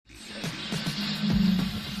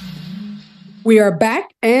We are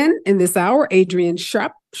back, and in this hour, Adrianne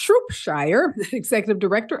Shropshire, Executive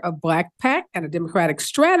Director of BlackPAC and a Democratic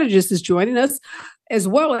strategist, is joining us, as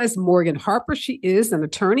well as Morgan Harper. She is an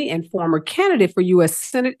attorney and former candidate for U.S.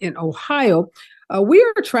 Senate in Ohio. We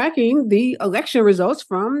are tracking the election results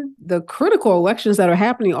from the critical elections that are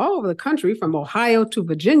happening all over the country, from Ohio to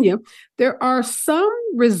Virginia. There are some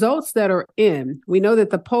results that are in. We know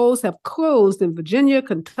that the polls have closed in Virginia,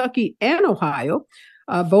 Kentucky, and Ohio.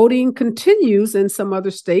 Voting continues in some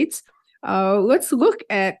other states. Let's look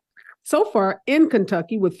at so far in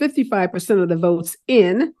Kentucky, with 55% of the votes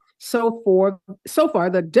in. So far,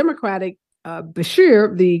 the Democratic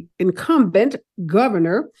Bashir, the incumbent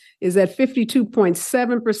governor, is at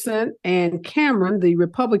 52.7%, and Cameron, the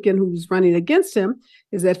Republican who's running against him,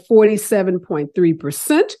 is at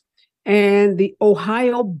 47.3%. And the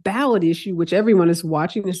Ohio ballot issue, which everyone is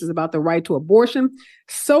watching, this is about the right to abortion.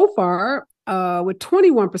 So far, with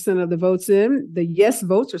 21% of the votes in, the yes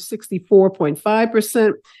votes are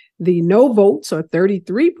 64.5%, the no votes are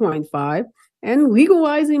 33.5%, and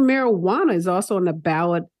legalizing marijuana is also on the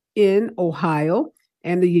ballot in Ohio.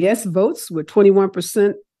 And the yes votes, with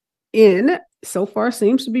 21% in, so far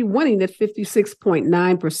seems to be winning at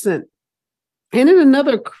 56.9%. And in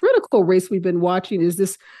another critical race we've been watching is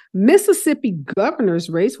this Mississippi governor's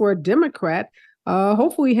race, where a Democrat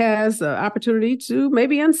hopefully has an opportunity to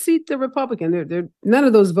maybe unseat the Republican. None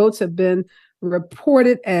of those votes have been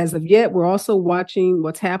reported as of yet. We're also watching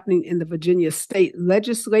what's happening in the Virginia state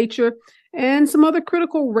legislature and some other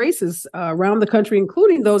critical races around the country,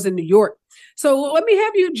 including those in New York. So let me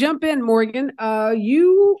have you jump in, Morgan.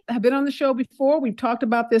 You have been on the show before. We've talked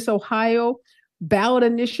about this Ohio ballot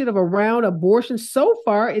initiative around abortion. So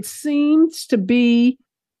far, it seems to be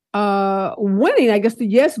winning. I guess the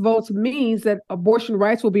yes votes means that abortion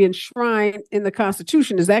rights will be enshrined in the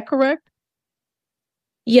Constitution. Is that correct?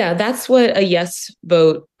 Yeah, that's what a yes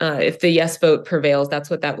vote, if the yes vote prevails, that's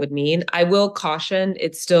what that would mean. I will caution,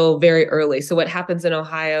 it's still very early. So what happens in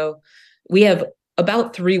Ohio, we have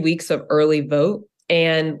about 3 weeks of early vote.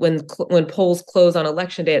 And when polls close on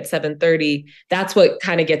election day at 7:30, that's what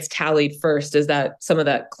kind of gets tallied first, is that some of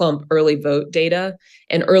that clump early vote data.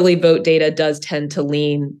 And early vote data does tend to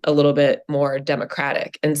lean a little bit more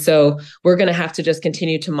Democratic. And so we're going to have to just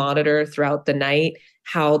continue to monitor throughout the night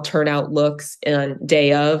how turnout looks on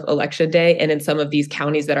day of election day, and in some of these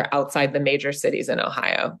counties that are outside the major cities in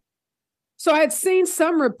Ohio. So I had seen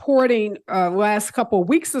some reporting last couple of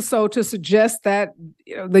weeks or so to suggest that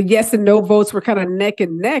the yes and no votes were kind of neck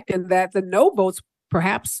and neck, and that the no votes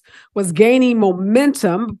perhaps was gaining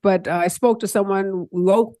momentum. But I spoke to someone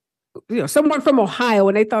someone from Ohio,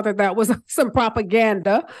 and they thought that was some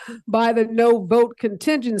propaganda by the no vote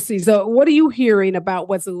contingency. So what are you hearing about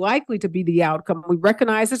what's likely to be the outcome? We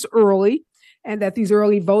recognize it's early, and that these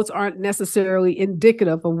early votes aren't necessarily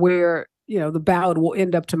indicative of where the ballot will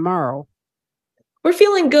end up tomorrow. We're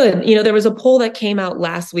feeling good. There was a poll that came out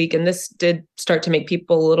last week, and this did start to make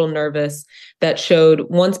people a little nervous, that showed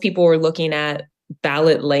once people were looking at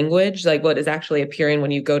ballot language, like what is actually appearing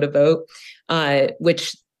when you go to vote,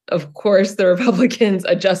 which of course the Republicans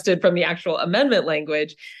adjusted from the actual amendment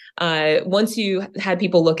language. Once you had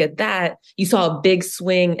people look at that, you saw a big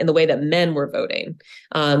swing in the way that men were voting.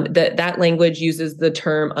 That language uses the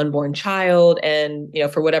term unborn child, and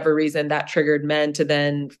for whatever reason that triggered men to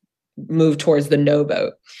then move towards the no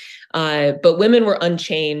vote. But women were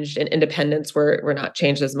unchanged, and independents were not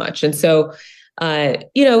changed as much. And so,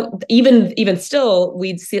 even still,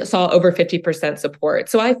 we saw over 50% support.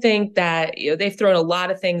 So I think that they've thrown a lot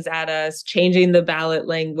of things at us, changing the ballot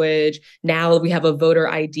language. Now we have a voter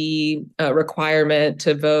ID requirement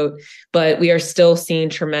to vote, but we are still seeing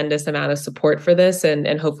tremendous amount of support for this, and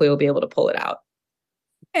hopefully we'll be able to pull it out.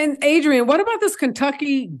 And Adrianne, what about this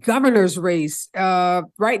Kentucky governor's race?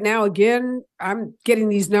 Right now, again, I'm getting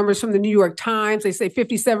these numbers from the New York Times. They say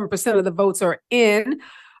 57% of the votes are in,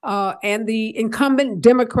 and the incumbent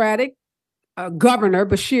Democratic governor,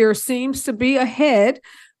 Bashir, seems to be ahead,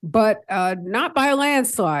 but not by a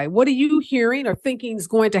landslide. What are you hearing or thinking is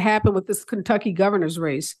going to happen with this Kentucky governor's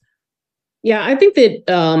race? Yeah, I think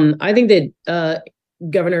that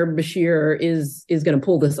Governor Bashir is going to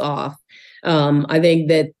pull this off. I think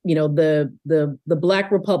that the Black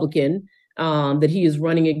Republican that he is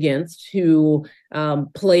running against, who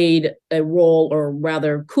played a role, or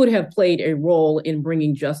rather could have played a role in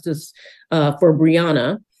bringing justice for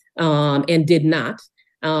Breonna, and did not.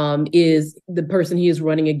 is the person he is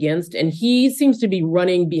running against. And he seems to be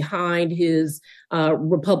running behind his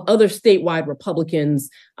other statewide Republicans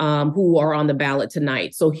who are on the ballot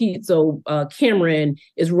tonight. So Cameron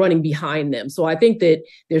is running behind them. So I think that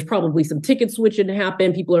there's probably some ticket switching to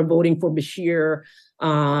happen. People are voting for Bashir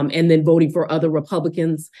and then voting for other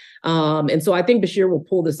Republicans. And so I think Bashir will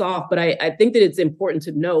pull this off. But I think that it's important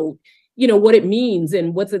to note, what it means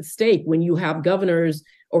and what's at stake when you have governors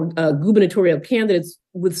or gubernatorial candidates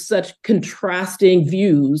with such contrasting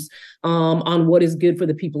views on what is good for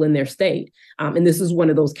the people in their state. And this is one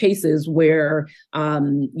of those cases where,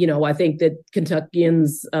 I think that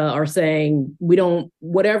Kentuckians are saying,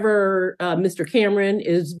 whatever Mr. Cameron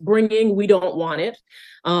is bringing, we don't want it.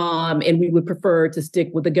 And we would prefer to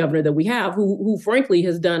stick with the governor that we have, who frankly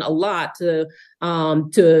has done a lot to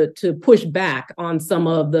push back on some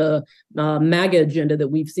of the MAGA agenda that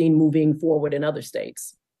we've seen moving forward in other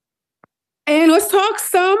states. And let's talk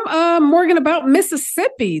some, Morgan, about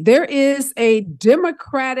Mississippi. There is a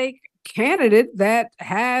Democratic candidate that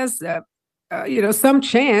has, some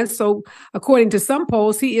chance. So according to some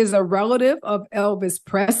polls, he is a relative of Elvis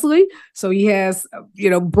Presley. So he has,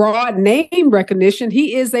 broad name recognition.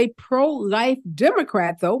 He is a pro-life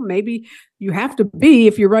Democrat, though. Maybe you have to be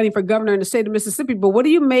if you're running for governor in the state of Mississippi. But what do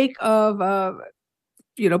you make of,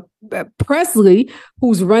 Presley,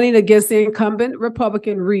 who's running against the incumbent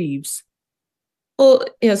Republican Reeves? Well,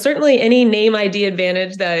 certainly any name ID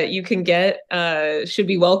advantage that you can get should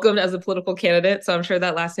be welcomed as a political candidate. So I'm sure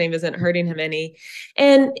that last name isn't hurting him any.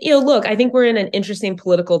 And, look, I think we're in an interesting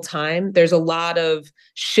political time. There's a lot of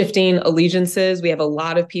shifting allegiances. We have a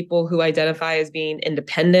lot of people who identify as being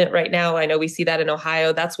independent right now. I know we see that in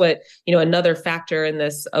Ohio. That's what, another factor in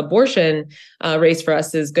this abortion race for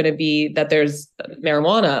us is going to be that there's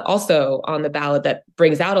marijuana also on the ballot that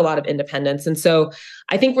brings out a lot of independence. And so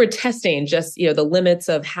I think we're testing just, the limits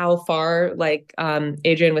of how far, like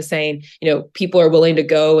Adrianne was saying, people are willing to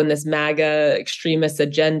go in this MAGA extremist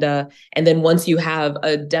agenda. And then once you have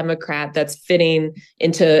a Democrat that's fitting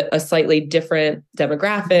into a slightly different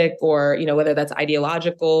demographic, or, whether that's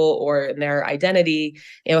ideological or in their identity,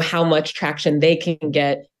 how much traction they can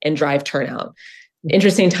get and drive turnout.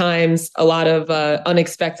 Interesting times, a lot of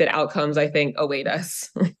unexpected outcomes, I think, await us.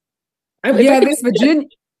 This Virginia.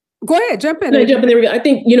 Go ahead, jump in. I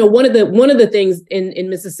think, one of the things in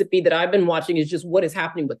Mississippi that I've been watching is just what is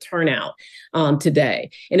happening with turnout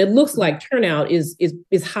today. And it looks like turnout is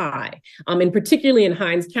high. And particularly in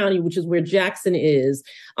Hinds County, which is where Jackson is,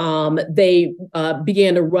 they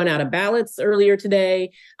began to run out of ballots earlier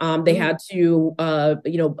today. They had to,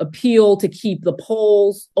 appeal to keep the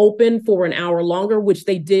polls open for an hour longer, which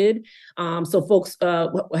they did. So folks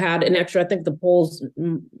had an extra, I think the polls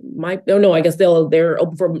I guess they're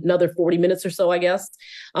open for another 40 minutes or so, I guess.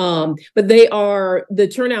 But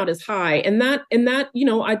the turnout is high. And that,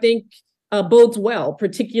 I think bodes well,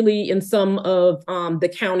 particularly in some of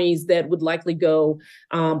the counties that would likely go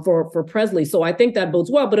for Presley. So I think that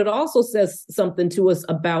bodes well, but it also says something to us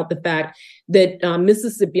about the fact that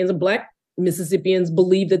Mississippians and Black Mississippians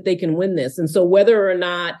believe that they can win this. And so whether or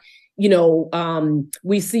not,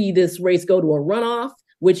 we see this race go to a runoff,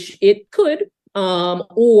 which it could,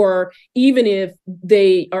 or even if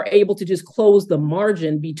they are able to just close the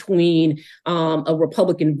margin between a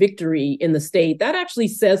Republican victory in the state, that actually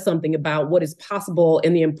says something about what is possible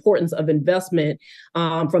and the importance of investment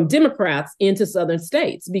from Democrats into Southern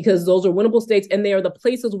states, because those are winnable states. And they are the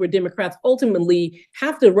places where Democrats ultimately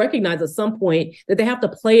have to recognize at some point that they have to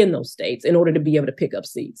play in those states in order to be able to pick up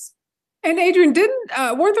seats. And Adrianne,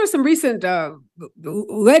 weren't there some recent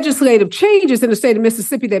legislative changes in the state of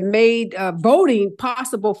Mississippi that made voting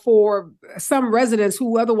possible for some residents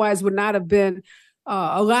who otherwise would not have been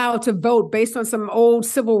allowed to vote based on some old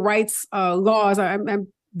civil rights laws? I'm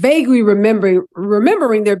vaguely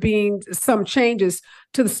remembering there being some changes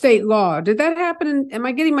to the state law. Did that happen? Am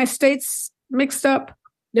I getting my states mixed up?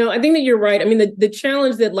 No, I think that you're right. I mean, the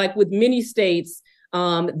challenge that, like with many states,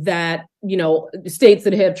 that, states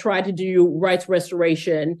that have tried to do rights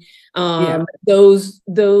restoration, those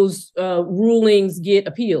rulings get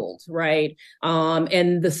appealed, right?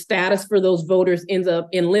 And the status for those voters ends up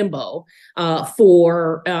in limbo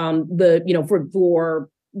for the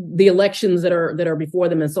elections that are before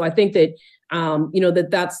them. And so I think that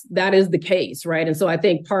that is the case, right? And so I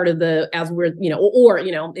think part of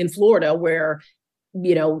in Florida where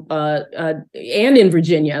and in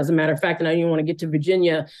Virginia, as a matter of fact, and I don't even want to get to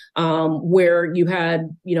Virginia, where you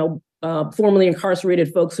had, formerly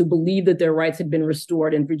incarcerated folks who believed that their rights had been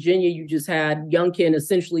restored. In Virginia, you just had Youngkin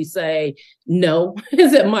essentially say, no,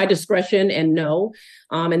 is at my discretion and no.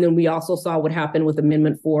 And then we also saw what happened with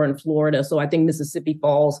Amendment 4 in Florida. So I think Mississippi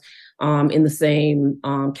falls in the same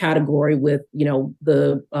category with,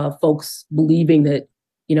 the folks believing that,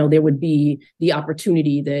 there would be the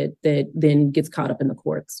opportunity that then gets caught up in the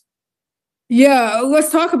courts. Yeah, let's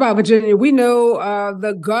talk about Virginia. We know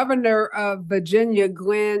the governor of Virginia,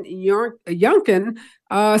 Glenn Youngkin,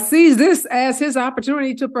 sees this as his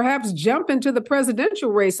opportunity to perhaps jump into the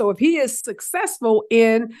presidential race. So if he is successful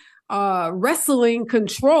in wrestling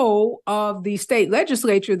control of the state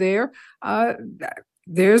legislature there,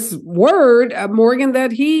 there's word, Morgan,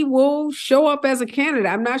 that he will show up as a candidate.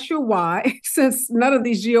 I'm not sure why, since none of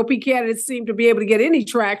these GOP candidates seem to be able to get any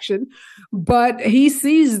traction, but he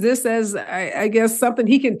sees this as, I guess, something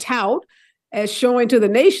he can tout as showing to the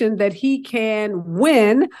nation that he can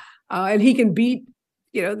win and he can beat,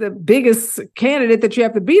 the biggest candidate that you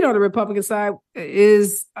have to beat on the Republican side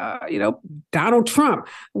is, Donald Trump.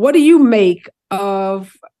 What do you make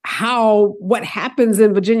of what happens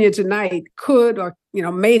in Virginia tonight could or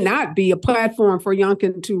may not be a platform for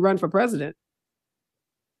Youngkin to run for president?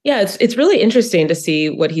 Yeah, it's really interesting to see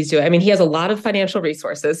what he's doing. I mean, he has a lot of financial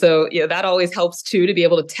resources, so that always helps too, to be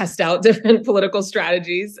able to test out different political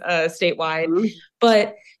strategies statewide. Mm-hmm.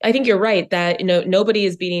 But I think you're right that nobody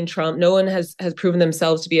is beating Trump. No one has proven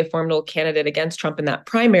themselves to be a formidable candidate against Trump in that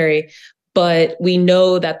primary. But we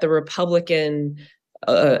know that the Republican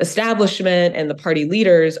establishment and the party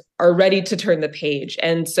leaders are ready to turn the page.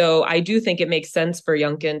 And so I do think it makes sense for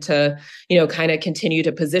Youngkin to, kind of continue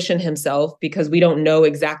to position himself, because we don't know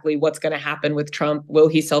exactly what's going to happen with Trump. Will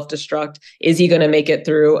he self-destruct? Is he going to make it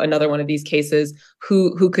through another one of these cases?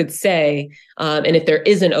 Who could say? And if there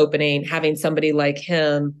is an opening, having somebody like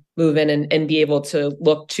him move in and be able to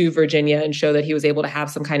look to Virginia and show that he was able to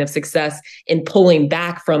have some kind of success in pulling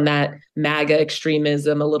back from that MAGA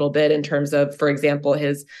extremism a little bit in terms of, for example,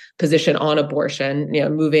 his position on abortion,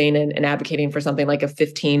 moving and advocating for something like a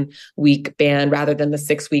 15-week ban rather than the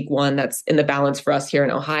 6-week one that's in the balance for us here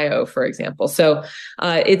in Ohio, for example. So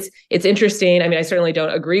it's interesting. I mean, I certainly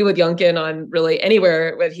don't agree with Youngkin on really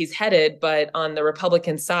anywhere where he's headed, but on the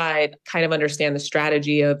Republican side, kind of understand the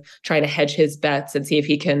strategy of trying to hedge his bets and see if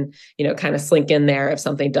he can, kind of slink in there if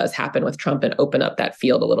something does happen with Trump and open up that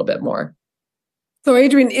field a little bit more. So,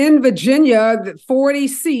 Adrian, in Virginia, the 40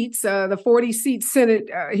 seats, the 40-seat Senate,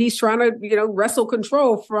 he's trying to, wrestle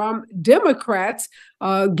control from Democrats,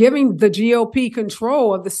 giving the GOP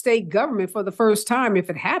control of the state government for the first time, if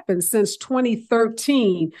it happens, since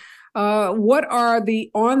 2013. What are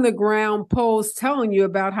the on-the-ground polls telling you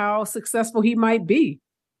about how successful he might be?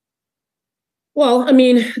 Well, I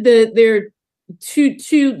mean, they're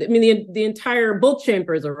the entire, both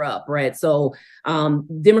chambers are up, right? So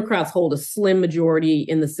Democrats hold a slim majority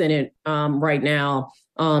in the Senate right now.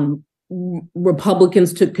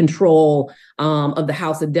 Republicans took control of the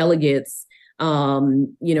House of Delegates,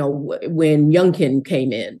 when Youngkin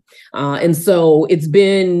came in. And so it's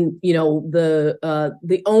been,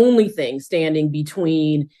 the only thing standing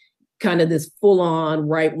between kind of this full-on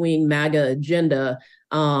right-wing MAGA agenda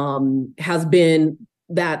has been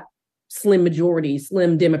that slim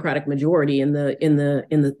Democratic majority in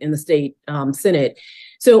the state Senate.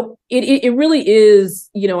 So it really is,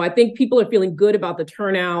 I think people are feeling good about the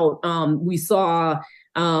turnout. We saw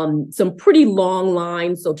some pretty long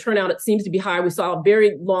lines. So turnout, it seems to be high. We saw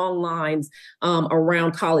very long lines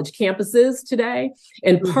around college campuses today.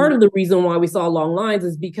 And part of the reason why we saw long lines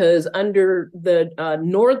is because under the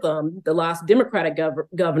Northam, the last Democratic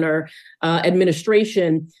governor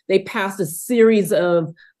administration, they passed a series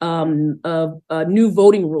of new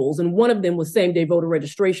voting rules, and one of them was same-day voter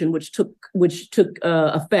registration, which took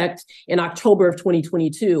effect in October of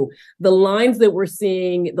 2022. The long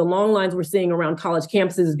lines we're seeing around college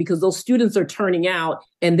campuses is because those students are turning out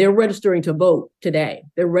and they're registering to vote today.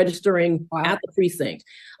 They're registering at the precinct,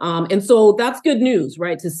 and so that's good news,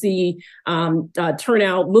 right? To see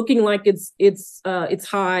turnout looking like it's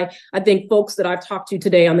high. I think folks that I've talked to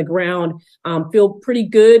today on the ground feel pretty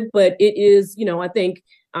good, but it is, I think.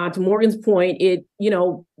 To Morgan's point,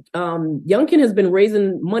 Youngkin has been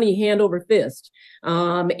raising money hand over fist,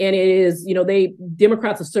 and it is,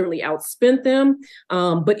 Democrats have certainly outspent them,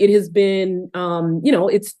 but it has been,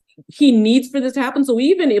 he needs for this to happen. So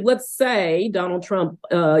even if, let's say, Donald Trump,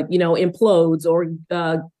 implodes or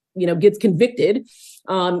gets convicted,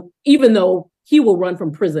 even though he will run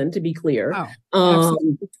from prison, to be clear.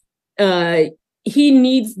 He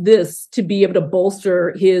needs this to be able to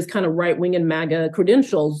bolster his kind of right-wing and MAGA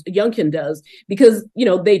credentials. Youngkin does, because,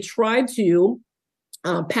 they tried to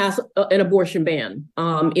pass an abortion ban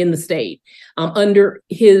in the state under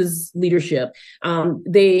his leadership.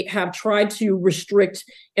 They have tried to restrict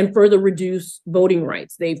and further reduce voting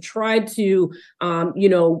rights. They've tried to,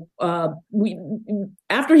 after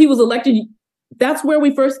he was elected, that's where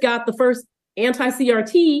we first got the first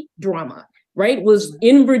anti-CRT drama. Right, was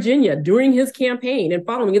in Virginia during his campaign and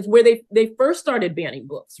following. It's where they first started banning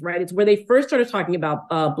books, right? It's where they first started talking about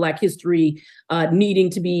Black history needing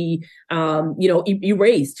to be,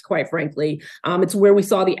 erased, quite frankly. It's where we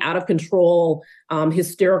saw the out of control,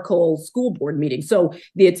 hysterical school board meetings. So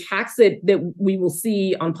the attacks that we will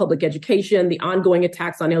see on public education, the ongoing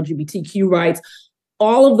attacks on LGBTQ rights,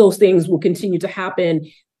 all of those things will continue to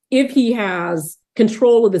happen if he has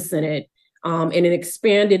control of the Senate, and an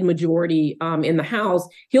expanded majority in the House.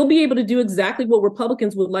 He'll be able to do exactly what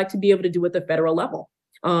Republicans would like to be able to do at the federal level.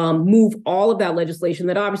 Move all of that legislation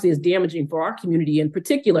that obviously is damaging for our community in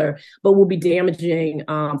particular, but will be damaging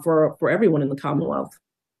for everyone in the Commonwealth.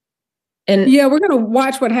 And yeah, we're going to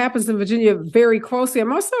watch what happens in Virginia very closely.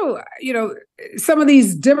 I'm also, some of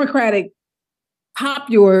these Democratic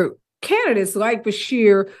popular candidates like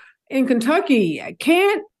Bashir in Kentucky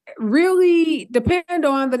can't really depend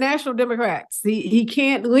on the national Democrats. He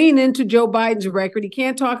can't lean into Joe Biden's record. He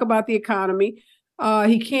can't talk about the economy.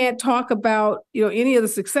 He can't talk about any of the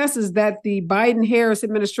successes that the Biden-Harris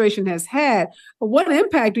administration has had. But what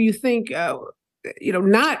impact do you think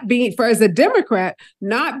not being, for as a Democrat,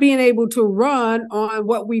 not being able to run on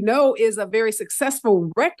what we know is a very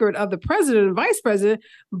successful record of the president and vice president,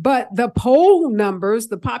 but the poll numbers,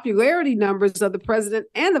 the popularity numbers of the president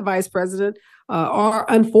and the vice president are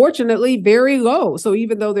unfortunately very low. So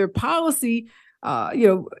even though their policy,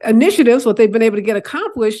 initiatives, what they've been able to get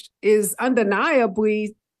accomplished is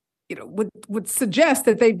undeniably, would suggest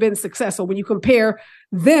that they've been successful when you compare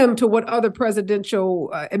them to what other presidential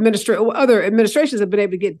other administrations have been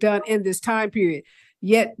able to get done in this time period.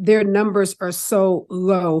 Yet their numbers are so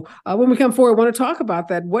low. When we come forward, I want to talk about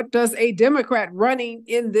that. What does a Democrat running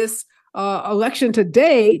in this election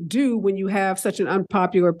today do when you have such an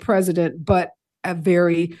unpopular president, but a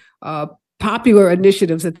very popular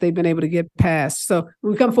initiatives that they've been able to get passed? So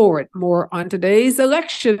when we come forward, more on today's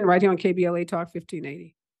election right here on KBLA Talk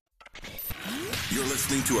 1580. You're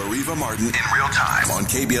listening to Areva Martin in real time on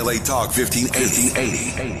KBLA Talk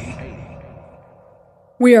 1580.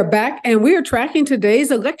 We are back and we are tracking today's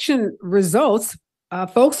election results.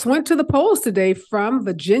 Folks went to the polls today from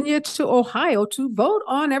Virginia to Ohio to vote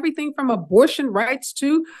on everything from abortion rights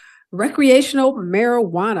to recreational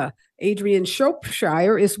marijuana. Adrianne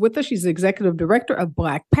Shropshire is with us. She's the executive director of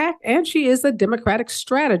BlackPAC, and she is a Democratic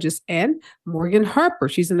strategist. And Morgan Harper,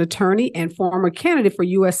 she's an attorney and former candidate for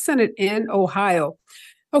U.S. Senate in Ohio.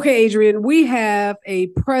 Okay, Adrianne, we have a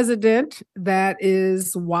president that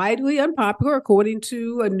is widely unpopular, according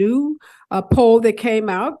to a new poll that came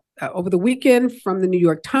out over the weekend from the New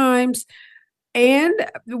York Times. And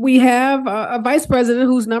we have a vice president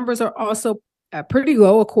whose numbers are also pretty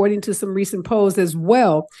low, according to some recent polls as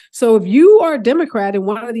well. So if you are a Democrat in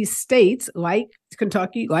one of these states, like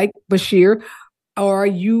Kentucky, like Bashir, or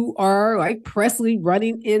you are like Presley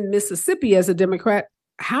running in Mississippi as a Democrat,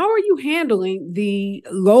 how are you handling the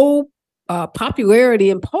low popularity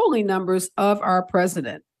and polling numbers of our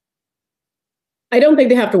president? I don't think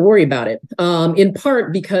they have to worry about it, in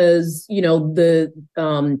part because,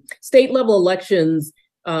 the state level elections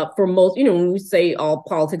for most, when we say all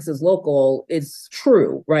politics is local, it's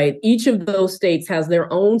true, right? Each of those states has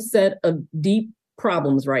their own set of deep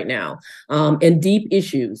problems right now, and deep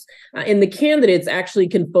issues. And the candidates actually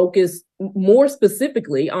can focus more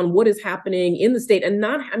specifically on what is happening in the state and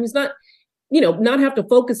not have to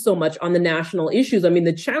focus so much on the national issues. I mean,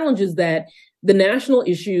 the challenge is that the national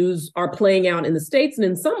issues are playing out in the states and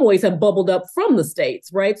in some ways have bubbled up from the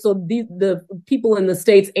states, right? So the people in the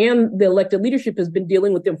states and the elected leadership has been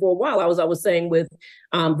dealing with them for a while. I was saying with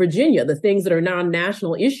Virginia, the things that are now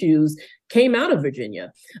national issues came out of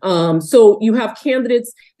Virginia. So you have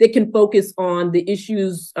candidates that can focus on the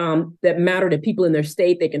issues that matter to people in their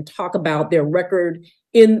state. They can talk about their record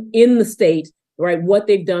in the state, right? What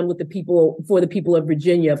they've done with for the people of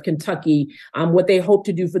Virginia, of Kentucky, what they hope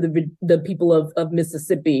to do for the people of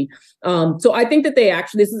Mississippi. So I think that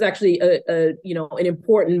this is actually an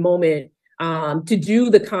important moment to do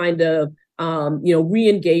the kind of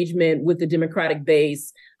re-engagement with the Democratic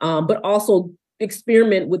base, but also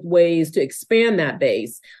experiment with ways to expand that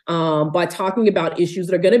base by talking about issues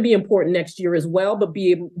that are going to be important next year as well, but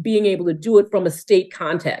being able to do it from a state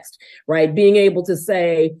context, right? Being able to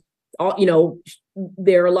say,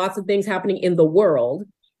 there are lots of things happening in the world,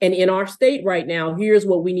 And in our state right now, here's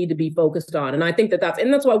what we need to be focused on. And I think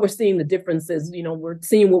that's why we're seeing the differences. We're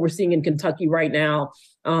seeing what we're seeing in Kentucky right now,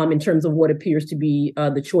 in terms of what appears to be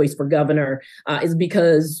the choice for governor, is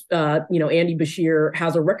because Andy Beshear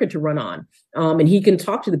has a record to run on, and he can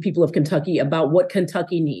talk to the people of Kentucky about what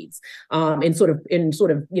Kentucky needs, and sort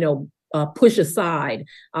of push aside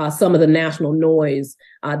some of the national noise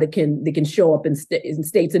that can show up in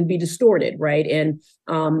states and be distorted, right? And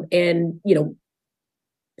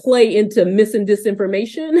play into mis and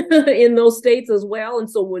disinformation in those states as well. And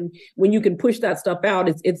so when you can push that stuff out,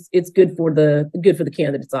 it's good for the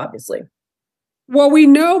candidates, obviously. Well, we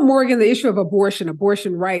know, Morgan, the issue of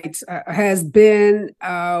abortion rights has been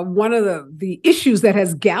one of the issues that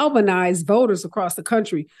has galvanized voters across the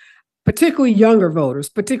country, particularly younger voters,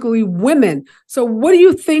 particularly women. So what are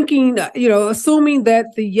you thinking, assuming that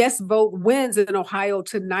the yes vote wins in Ohio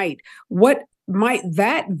tonight, what might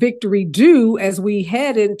that victory do as we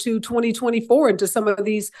head into 2024, into some of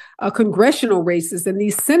these congressional races and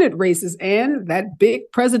these Senate races and that big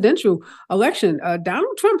presidential election?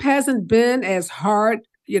 Donald Trump hasn't been as hard,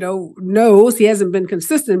 nosed. He hasn't been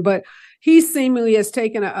consistent, but he seemingly has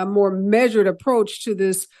taken a more measured approach to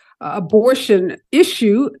this abortion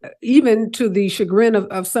issue, even to the chagrin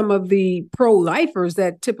of some of the pro-lifers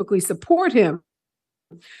that typically support him.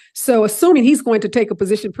 So assuming he's going to take a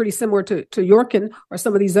position pretty similar to Yorkin or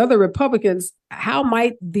some of these other Republicans, how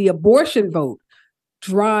might the abortion vote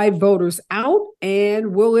drive voters out?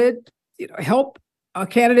 And will it help a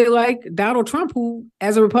candidate like Donald Trump, who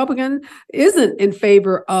as a Republican isn't in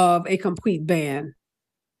favor of a complete ban?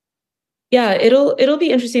 Yeah, it'll be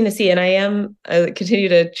interesting to see. And I am continue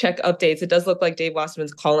to check updates. It does look like Dave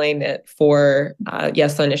Wasserman's calling it for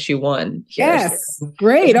yes on issue 1 here. Yes, so,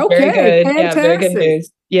 great. Okay, very good. Fantastic. Yeah, very good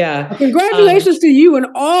news. Yeah. Congratulations to you and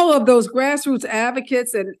all of those grassroots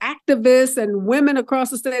advocates and activists and women across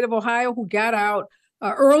the state of Ohio who got out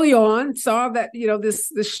early on, saw that,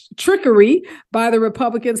 this trickery by the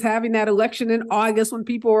Republicans having that election in August when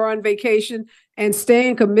people were on vacation, and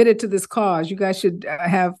staying committed to this cause. You guys should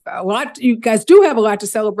have a lot. You guys do have a lot to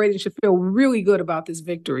celebrate and should feel really good about this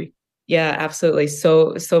victory. Yeah, absolutely.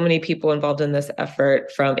 So many people involved in this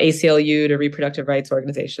effort, from ACLU to reproductive rights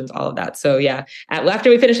organizations, all of that. So yeah, after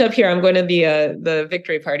we finish up here, I'm going to the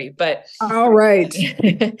victory party. But all right.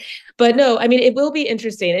 But no, I mean, it will be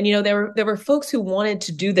interesting. And there were folks who wanted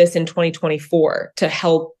to do this in 2024 to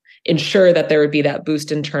help ensure that there would be that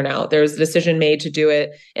boost in turnout. There was a decision made to do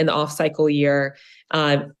it in the off-cycle year.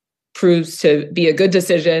 Proves to be a good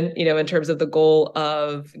decision, in terms of the goal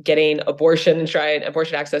of getting abortion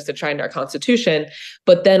access to enshrined in our Constitution.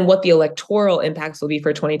 But then what the electoral impacts will be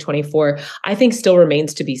for 2024, I think still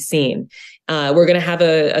remains to be seen. We're going to have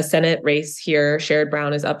a Senate race here. Sherrod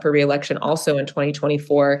Brown is up for re-election also in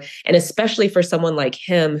 2024. And especially for someone like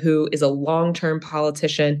him, who is a long-term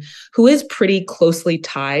politician, who is pretty closely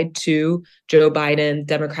tied to Joe Biden,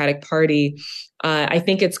 Democratic Party, I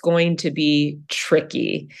think it's going to be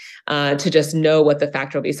tricky to just know what the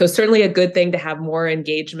factor will be. So certainly a good thing to have more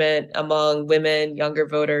engagement among women, younger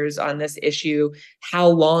voters on this issue. How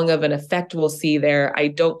long of an effect we'll see there, I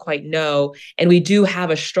don't quite know. And we do have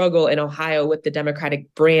a struggle in Ohio with the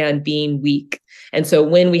Democratic brand being weak. And so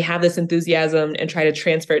when we have this enthusiasm and try to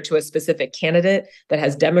transfer it to a specific candidate that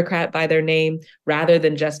has Democrat by their name, rather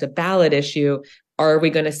than just a ballot issue, are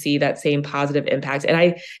we going to see that same positive impact? And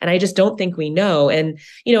I just don't think we know. And,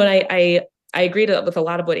 I agree with a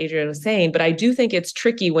lot of what Adrianne was saying, but I do think it's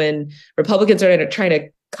tricky when Republicans are trying to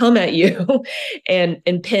come at you and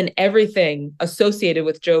pin everything associated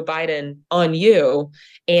with Joe Biden on you.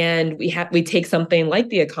 And we take something like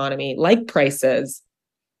the economy, like prices,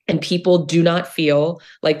 and people do not feel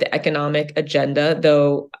like the economic agenda,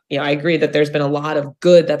 though, I agree that there's been a lot of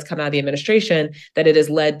good that's come out of the administration, that it has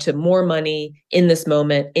led to more money in this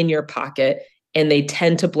moment in your pocket. And they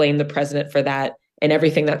tend to blame the president for that and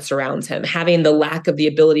everything that surrounds him. Having the lack of the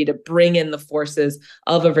ability to bring in the forces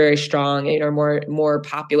of a very strong, more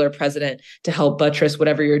popular president to help buttress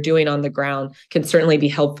whatever you're doing on the ground can certainly be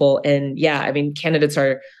helpful. And yeah, candidates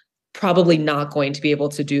are probably not going to be able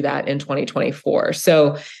to do that in 2024.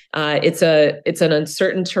 So it's an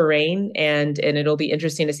uncertain terrain, and it'll be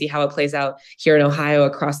interesting to see how it plays out here in Ohio,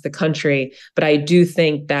 across the country. But I do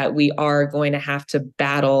think that we are going to have to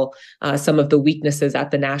battle some of the weaknesses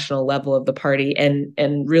at the national level of the party,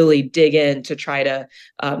 and really dig in to try to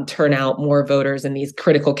turn out more voters in these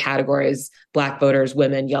critical categories: Black voters,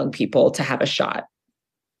 women, young people, to have a shot.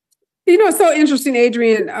 It's so interesting,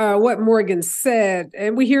 Adrianne, what Morgan said,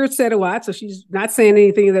 and we hear it said a lot. So she's not saying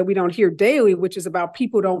anything that we don't hear daily, which is about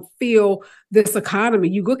people don't feel this economy.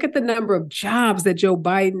 You look at the number of jobs that Joe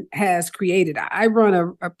Biden has created. I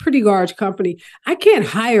run a pretty large company. I can't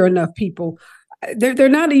hire enough people. They're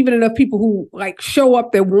not even enough people who like show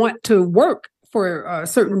up that want to work for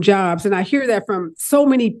certain jobs. And I hear that from so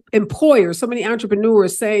many employers, so many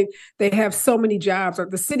entrepreneurs saying they have so many jobs. Like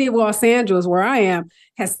the city of Los Angeles, where I am,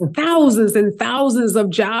 has thousands and thousands of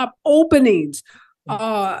job openings,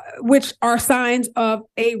 which are signs of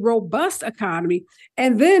a robust economy.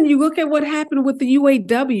 And then you look at what happened with the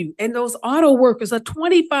UAW and those auto workers, a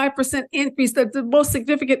 25% increase, that's the most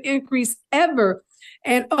significant increase ever.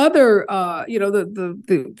 And other,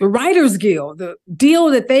 the Writers Guild, the deal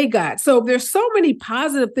that they got. So there's so many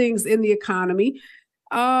positive things in the economy.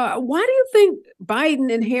 Why do you think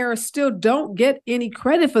Biden and Harris still don't get any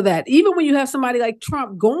credit for that? Even when you have somebody like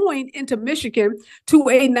Trump going into Michigan to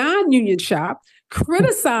a non-union shop,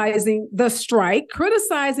 criticizing the strike,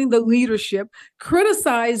 criticizing the leadership,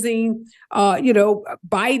 criticizing,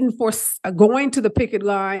 Biden for going to the picket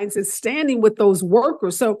lines and standing with those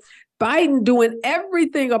workers. So Biden doing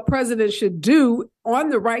everything a president should do on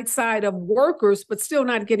the right side of workers, but still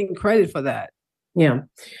not getting credit for that. Yeah.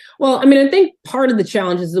 Well, I mean, I think part of the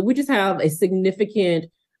challenge is that we just have a significant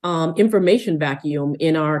information vacuum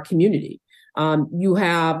in our community. You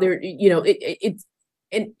have there, it's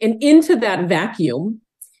and into that vacuum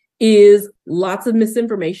is lots of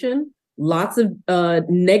misinformation, lots of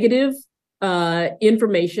negative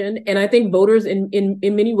information. And I think voters in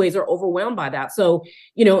many ways are overwhelmed by that. So,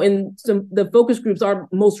 in the focus groups, our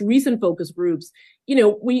most recent focus groups,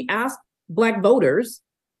 we asked Black voters,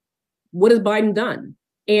 what has Biden done?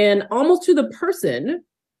 And almost to the person,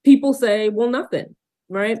 people say, well, nothing.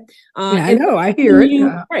 Right. I know. I hear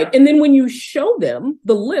it. Right. And then when you show them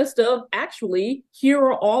the list of actually, here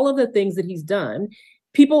are all of the things that he's done,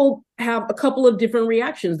 people have a couple of different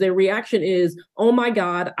reactions. Their reaction is, oh, my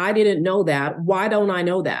God, I didn't know that. Why don't I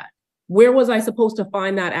know that? Where was I supposed to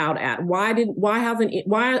find that out at? Why isn't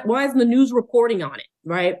the news reporting on it?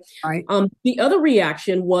 Right. Right. The other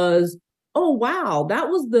reaction was, oh, wow, that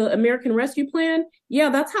was the American Rescue Plan. Yeah,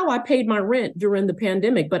 that's how I paid my rent during the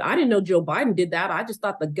pandemic. But I didn't know Joe Biden did that. I just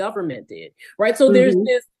thought the government did. Right. So there's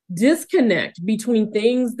this disconnect between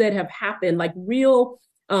things that have happened, like real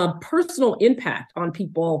personal impact on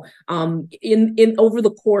people in over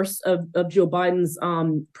the course of Joe Biden's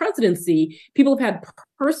presidency. People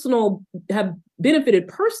have benefited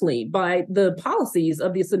personally by the policies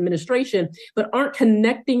of this administration, but aren't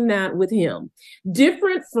connecting that with him.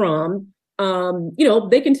 Different from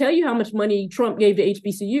they can tell you how much money Trump gave to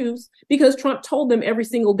HBCUs because Trump told them every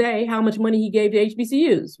single day how much money he gave to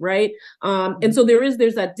HBCUs, right? And so there's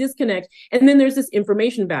that disconnect. And then there's this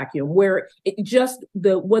information vacuum where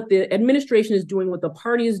what the administration is doing, what the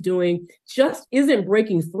party is doing, just isn't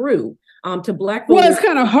breaking through to Black voters. Well, it's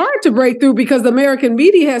kind of hard to break through because the American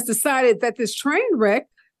media has decided that this train wreck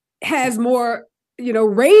has more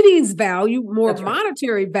ratings value, more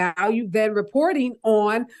monetary value than reporting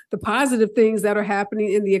on the positive things that are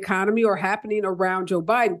happening in the economy or happening around Joe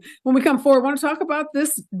Biden. When we come forward, I want to talk about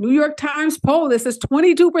this New York Times poll that says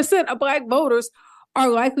 22% of Black voters are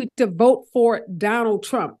likely to vote for Donald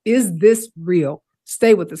Trump. Is this real?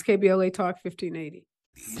 Stay with us. KBLA Talk 1580.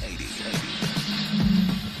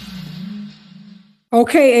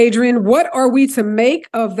 Okay, Adrianne, what are we to make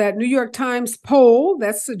of that New York Times poll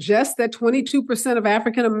that suggests that 22% of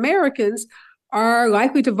African Americans are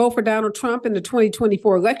likely to vote for Donald Trump in the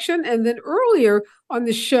 2024 election? And then earlier on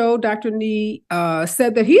the show, Dr. Nee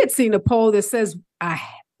said that he had seen a poll that says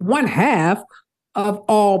one half of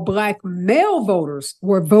all Black male voters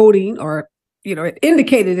were voting, or it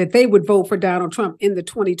indicated that they would vote for Donald Trump in the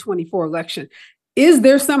 2024 election. Is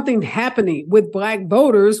there something happening with Black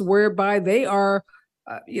voters whereby they are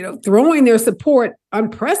throwing their support,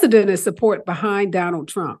 unprecedented support behind Donald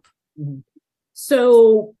Trump?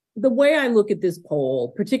 So the way I look at this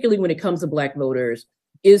poll, particularly when it comes to Black voters,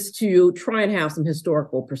 is to try and have some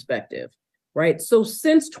historical perspective, right? So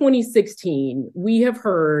since 2016, we have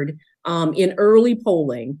heard in early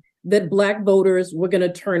polling that Black voters were going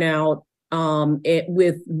to turn out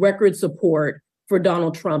with record support for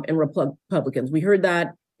Donald Trump and Republicans. We heard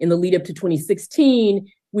that in the lead up to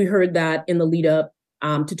 2016. We heard that in the lead up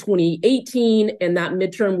to 2018, and that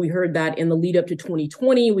midterm, we heard that in the lead up to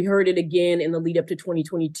 2020. We heard it again in the lead up to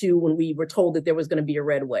 2022 when we were told that there was going to be a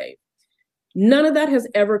red wave. None of that has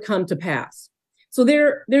ever come to pass. So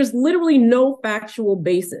there's literally no factual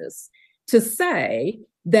basis to say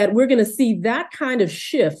that we're going to see that kind of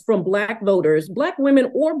shift from Black voters, Black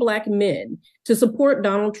women or Black men, to support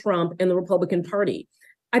Donald Trump and the Republican Party.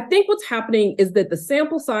 I think what's happening is that the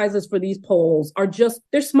sample sizes for these polls are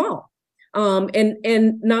they're small.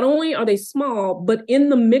 And not only are they small, but in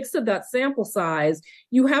the mix of that sample size,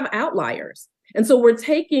 you have outliers. And so we're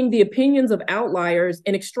taking the opinions of outliers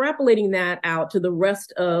and extrapolating that out to the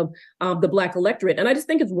rest of the Black electorate. And I just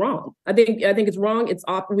think it's wrong. I think it's wrong. It's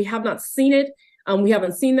off. We have not seen it. We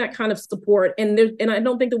haven't seen that kind of support, and I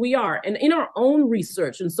don't think that we are. And in our own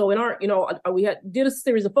research, and so in our, we did a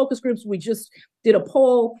series of focus groups. We just did a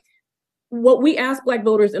poll. What we asked Black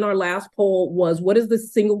voters in our last poll was, what is the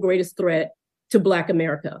single greatest threat to Black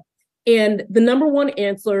America? And the number one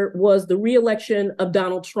answer was the re-election of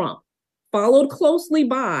Donald Trump, followed closely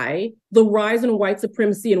by the rise in white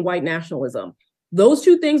supremacy and white nationalism. Those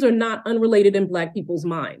two things are not unrelated in Black people's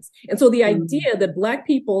minds. And so the idea that Black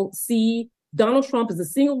people see Donald Trump is the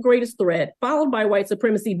single greatest threat, followed by white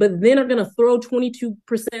supremacy, but then are going to throw 22%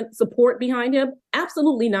 support behind him?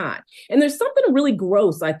 Absolutely not. And there's something really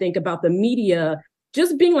gross, I think, about the media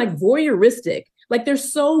just being like voyeuristic. Like they're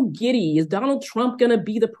so giddy. Is Donald Trump going to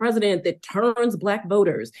be the president that turns Black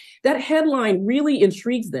voters? That headline really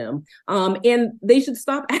intrigues them. And they should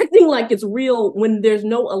stop acting like it's real when there's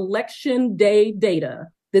no election day data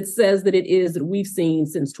that says that it is, that we've seen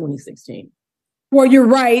since 2016. Well, you're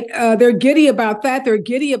right. They're giddy about that. They're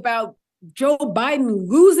giddy about Joe Biden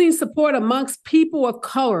losing support amongst people of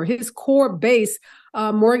color, his core base,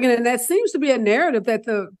 Morgan. And that seems to be a narrative that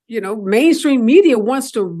the, mainstream media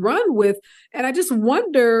wants to run with. And I just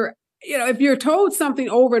wonder, if you're told something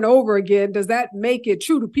over and over again, does that make it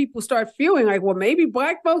true? Do people start feeling like, well, maybe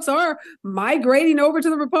Black folks are migrating over to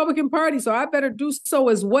the Republican Party, so I better do so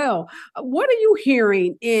as well? What are you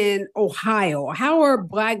hearing in Ohio? How are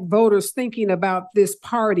Black voters thinking about this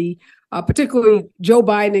party, particularly Joe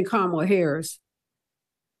Biden and Kamala Harris?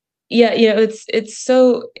 Yeah, it's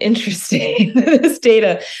so interesting, this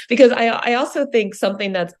data, because I also think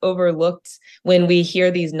something that's overlooked when we hear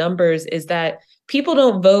these numbers is that people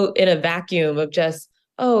don't vote in a vacuum of just,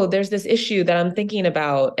 oh, there's this issue that I'm thinking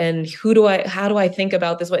about, and how do I think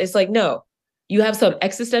about this one? It's like, no, you have some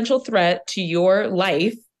existential threat to your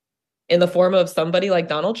life in the form of somebody like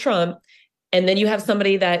Donald Trump, and then you have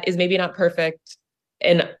somebody that is maybe not perfect,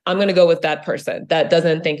 and I'm going to go with that person that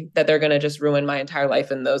doesn't think that they're going to just ruin my entire life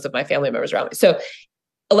and those of my family members around me. So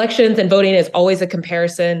elections and voting is always a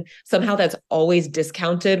comparison. Somehow that's always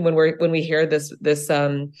discounted when we hear this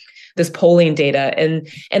polling data.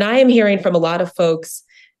 And I am hearing from a lot of folks,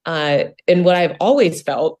 and what I've always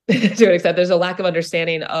felt to an extent, there's a lack of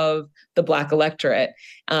understanding of the Black electorate.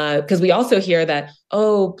 Because we also hear that,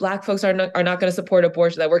 oh, Black folks are not going to support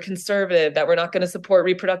abortion, that we're conservative, that we're not going to support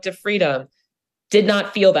reproductive freedom. Did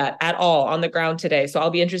not feel that at all on the ground today. So I'll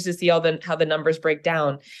be interested to see how the numbers break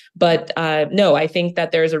down. But no, I think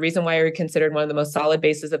that there's a reason why we're considered one of the most solid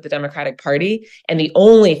bases of the Democratic Party. And the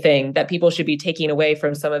only thing that people should be taking away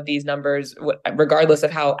from some of these numbers, regardless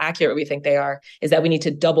of how accurate we think they are, is that we need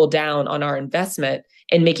to double down on our investment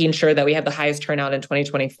in making sure that we have the highest turnout in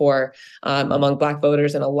 2024 among Black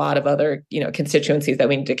voters and a lot of other constituencies that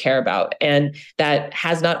we need to care about. And that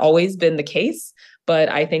has not always been the case. But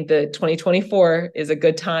I think that 2024 is a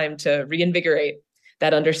good time to reinvigorate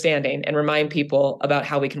that understanding and remind people about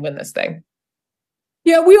how we can win this thing.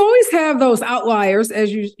 Yeah, we always have those outliers,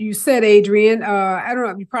 as you said, Adrianne. I don't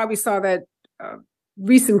know, you probably saw that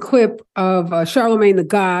recent clip of Charlemagne the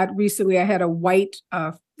God. Recently, I had a white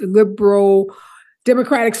liberal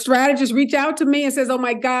Democratic strategist reach out to me and says, oh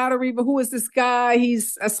my God, Areva, who is this guy?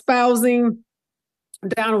 He's espousing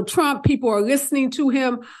Donald Trump. People are listening to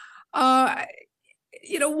him.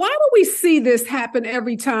 Why do we see this happen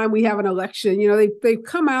every time we have an election? They've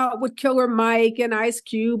come out with Killer Mike and Ice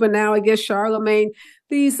Cube, and now I guess Charlemagne,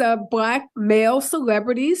 these Black male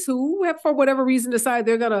celebrities who have, for whatever reason, decide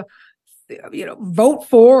they're going to, vote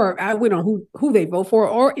for, or we don't know who they vote for,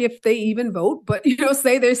 or if they even vote, but,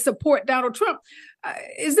 say they support Donald Trump.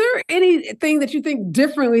 Is there anything that you think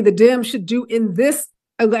differently the Dems should do in this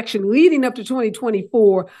election leading up to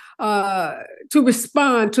 2024 to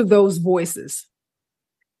respond to those voices?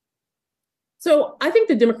 So I think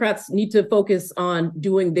the Democrats need to focus on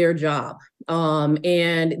doing their job. And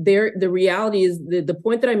the reality is the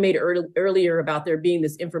point that I made earlier about there being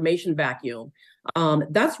this information vacuum,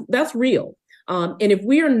 that's real. And if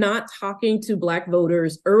we are not talking to Black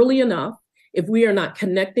voters early enough, if we are not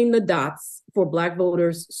connecting the dots for Black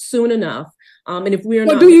voters soon enough, and if we are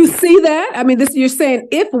not... do you see that? I mean, you're saying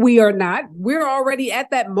if we are not, we're already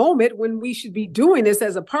at that moment when we should be doing this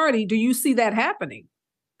as a party. Do you see that happening?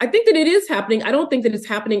 I think that it is happening. I don't think that it's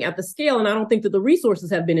happening at the scale, and I don't think that the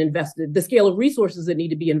resources have been invested. The scale of resources that need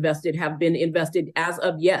to be invested have been invested as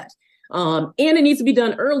of yet. And it needs to be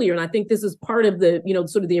done earlier. And I think this is part of the,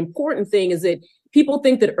 sort of the important thing is that people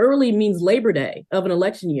think that early means Labor Day of an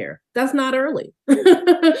election year. That's not early.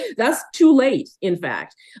 That's too late, in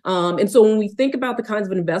fact. And so when we think about the kinds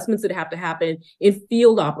of investments that have to happen in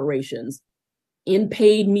field operations, in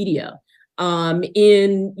paid media,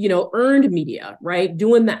 in earned media, right?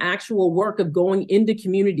 Doing the actual work of going into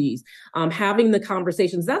communities, having the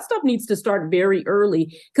conversations. That stuff needs to start very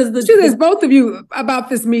early because there's both of you about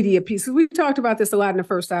this media piece. We talked about this a lot in the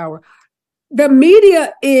first hour. The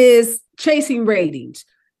media is chasing ratings.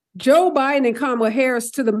 Joe Biden and Kamala Harris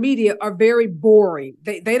to the media are very boring.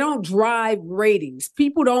 They don't drive ratings.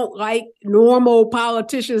 People don't like normal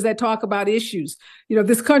politicians that talk about issues.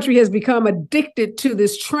 This country has become addicted to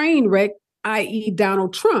this train wreck, i.e.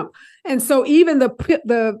 Donald Trump. And so even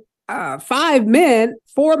the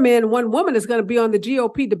 4 men, 1 woman is going to be on the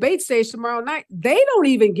GOP debate stage tomorrow night. They don't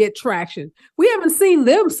even get traction. We haven't seen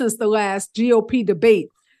them since the last GOP debate.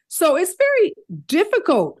 So it's very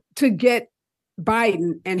difficult to get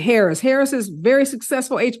Biden and Harris. Harris's very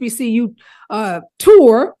successful HBCU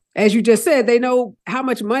tour. As you just said, they know how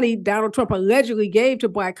much money Donald Trump allegedly gave to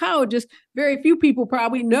Black colleges. Very few people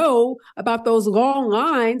probably know about those long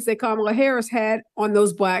lines that Kamala Harris had on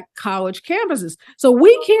those Black college campuses. So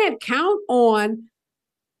we can't count on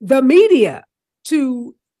the media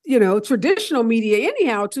to, traditional media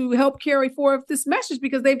anyhow, to help carry forth this message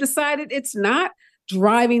because they've decided it's not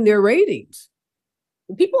driving their ratings.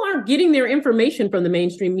 People aren't getting their information from the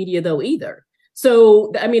mainstream media, though, either.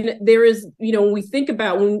 So, I mean, there is, when we think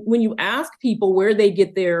about when you ask people where they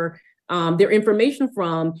get their information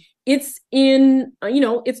from, it's in,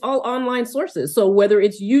 it's all online sources. So whether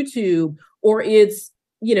it's YouTube or it's,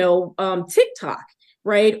 TikTok,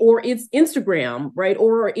 right, or it's Instagram, right,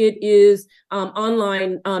 or it is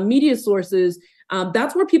online media sources.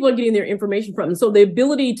 That's where people are getting their information from. And so the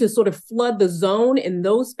ability to sort of flood the zone in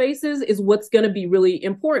those spaces is what's going to be really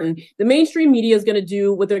important. The mainstream media is going to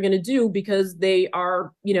do what they're going to do because they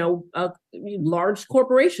are, large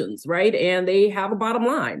corporations, right? And they have a bottom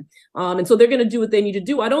line. And so they're going to do what they need to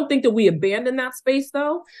do. I don't think that we abandon that space,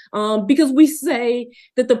 though, because we say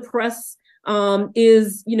that the press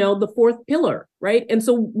is, the fourth pillar, right? And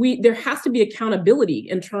so there has to be accountability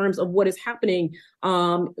in terms of what is happening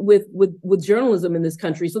with journalism in this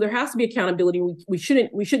country. So there has to be accountability. We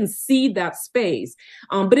shouldn't cede that space,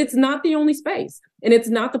 but it's not the only space, and it's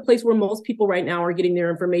not the place where most people right now are getting their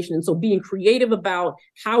information. And so being creative about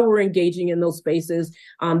how we're engaging in those spaces,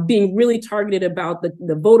 being really targeted about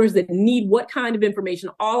the voters that need what kind of information,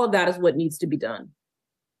 all of that is what needs to be done.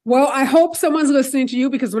 Well, I hope someone's listening to you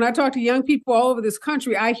because when I talk to young people all over this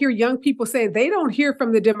country, I hear young people saying they don't hear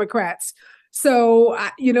from the Democrats. So,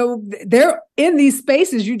 they're in these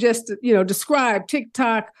spaces you just, described,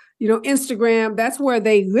 TikTok, Instagram. That's where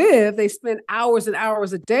they live. They spend hours and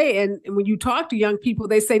hours a day. And when you talk to young people,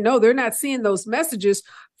 they say, no, they're not seeing those messages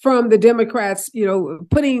from the Democrats,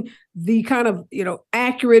 putting the kind of,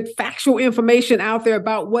 accurate, factual information out there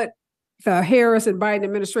about what the Harris and Biden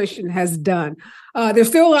administration has done. There's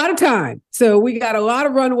still a lot of time. So we got a lot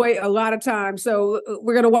of runway, a lot of time. So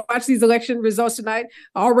we're going to watch these election results tonight.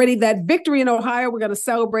 Already that victory in Ohio, we're going to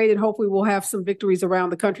celebrate and hopefully we'll have some victories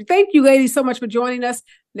around the country. Thank you, ladies, so much for joining us.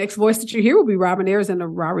 Next voice that you hear will be Robin Ayers and the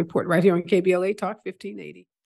Raw Report right here on KBLA Talk 1580.